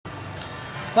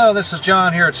Hello, this is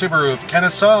John here at Subaru of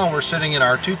Kennesaw, and we're sitting in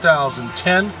our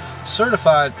 2010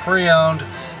 Certified Pre Owned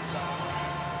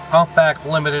Outback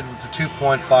Limited with the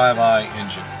 2.5i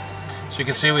engine. So you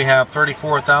can see we have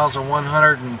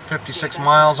 34,156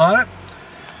 miles on it.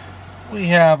 We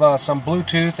have some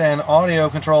Bluetooth and audio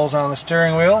controls on the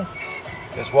steering wheel,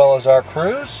 as well as our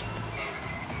cruise.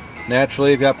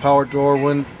 Naturally, you've got power door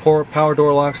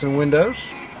locks and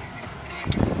windows.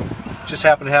 Just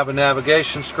happen to have a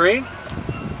navigation screen.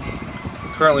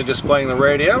 Currently displaying the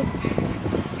radio,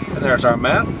 and there's our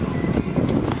map.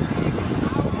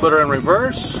 Put her in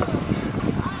reverse.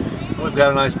 We've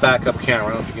got a nice backup camera. I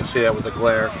don't know if you can see that with the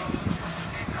glare.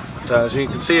 But, as you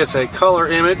can see, it's a color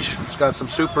image. It's got some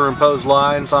superimposed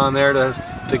lines on there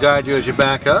to guide you as you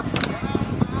back up.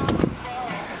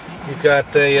 You've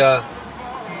got a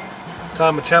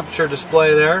time and temperature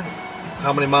display there,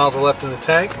 how many miles are left in the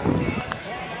tank.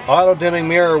 Auto dimming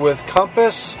mirror with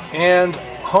compass and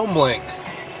home link.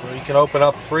 You can open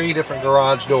up 3 different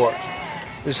garage doors.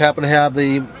 We just happen to have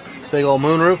the big old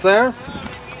moon roof there.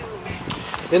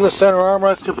 In the center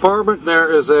armrest compartment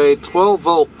there is a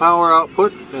 12-volt power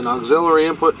output, an auxiliary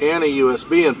input, and a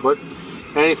USB input.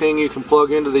 Anything you can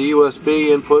plug into the USB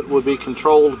input would be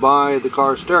controlled by the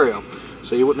car stereo.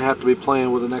 So you wouldn't have to be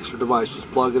playing with an extra device.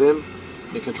 Just plug it in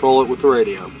and control it with the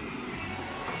radio.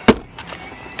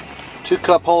 2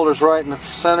 cup holders right in the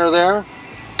center there.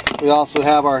 We also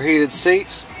have our heated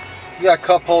seats. We got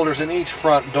cup holders in each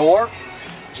front door.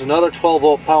 There's another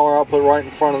 12-volt power output right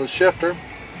in front of the shifter.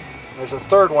 There's a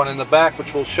third one in the back,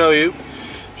 which we'll show you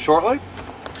shortly.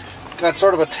 Got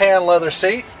sort of a tan leather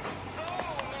seat.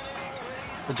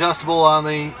 Adjustable on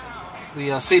the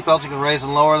seat belts. You can raise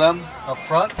and lower them up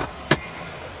front.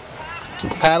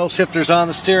 Paddle shifters on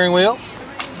the steering wheel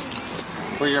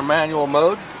for your manual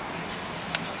mode.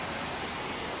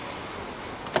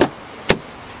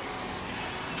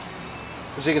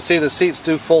 As you can see, the seats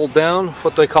do fold down,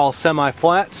 what they call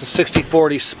semi-flat. It's a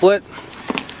 60-40 split.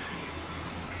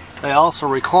 They also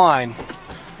recline.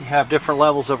 You have different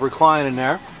levels of recline in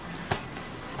there.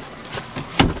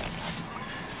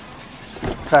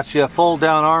 Got you a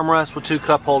fold-down armrest with 2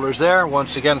 cup holders there.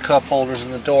 Once again, cup holders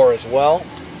in the door as well.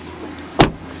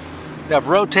 You have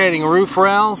rotating roof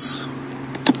rails.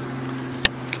 You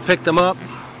can pick them up,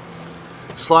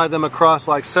 slide them across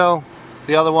like so.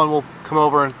 The other one will come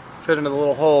over and fit into the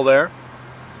little hole there.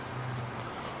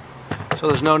 So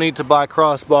there's no need to buy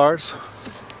crossbars.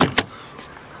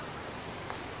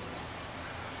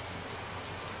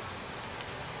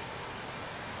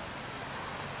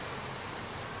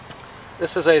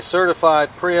 This is a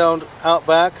certified pre-owned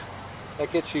Outback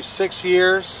that gets you 6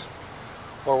 years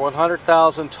or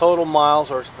 100,000 total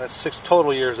miles, or that's 6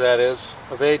 total years that is,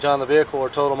 of age on the vehicle or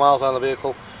total miles on the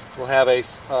vehicle. Will have a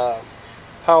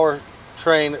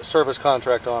powertrain service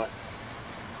contract on it.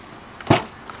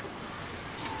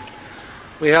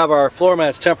 We have our floor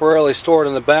mats temporarily stored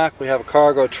in the back. We have a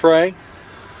cargo tray.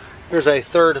 Here's a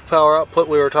third power output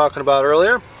we were talking about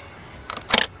earlier.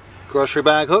 Grocery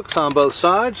bag hooks on both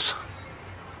sides.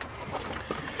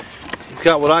 You've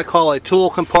got what I call a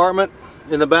tool compartment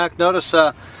in the back. Notice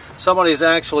somebody has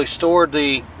actually stored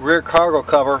the rear cargo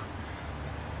cover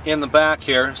in the back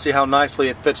here. See how nicely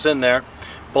it fits in there.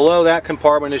 Below that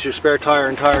compartment is your spare tire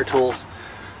and tire tools.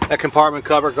 That compartment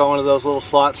cover go into those little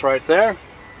slots right there.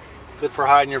 Good for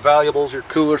hiding your valuables, your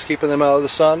coolers, keeping them out of the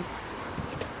sun.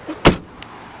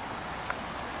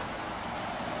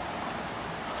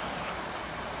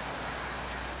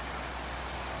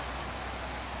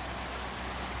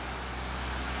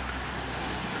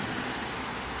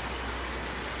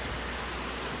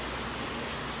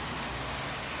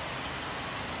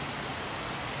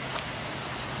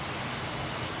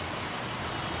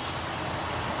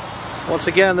 Once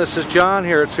again, this is John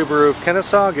here at Subaru of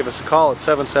Kennesaw. Give us a call at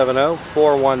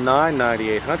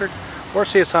 770-419-9800 or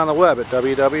see us on the web at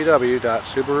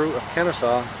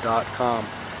www.subaruofkennesaw.com.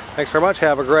 Thanks very much.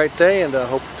 Have a great day, and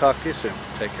hope to talk to you soon.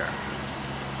 Take care.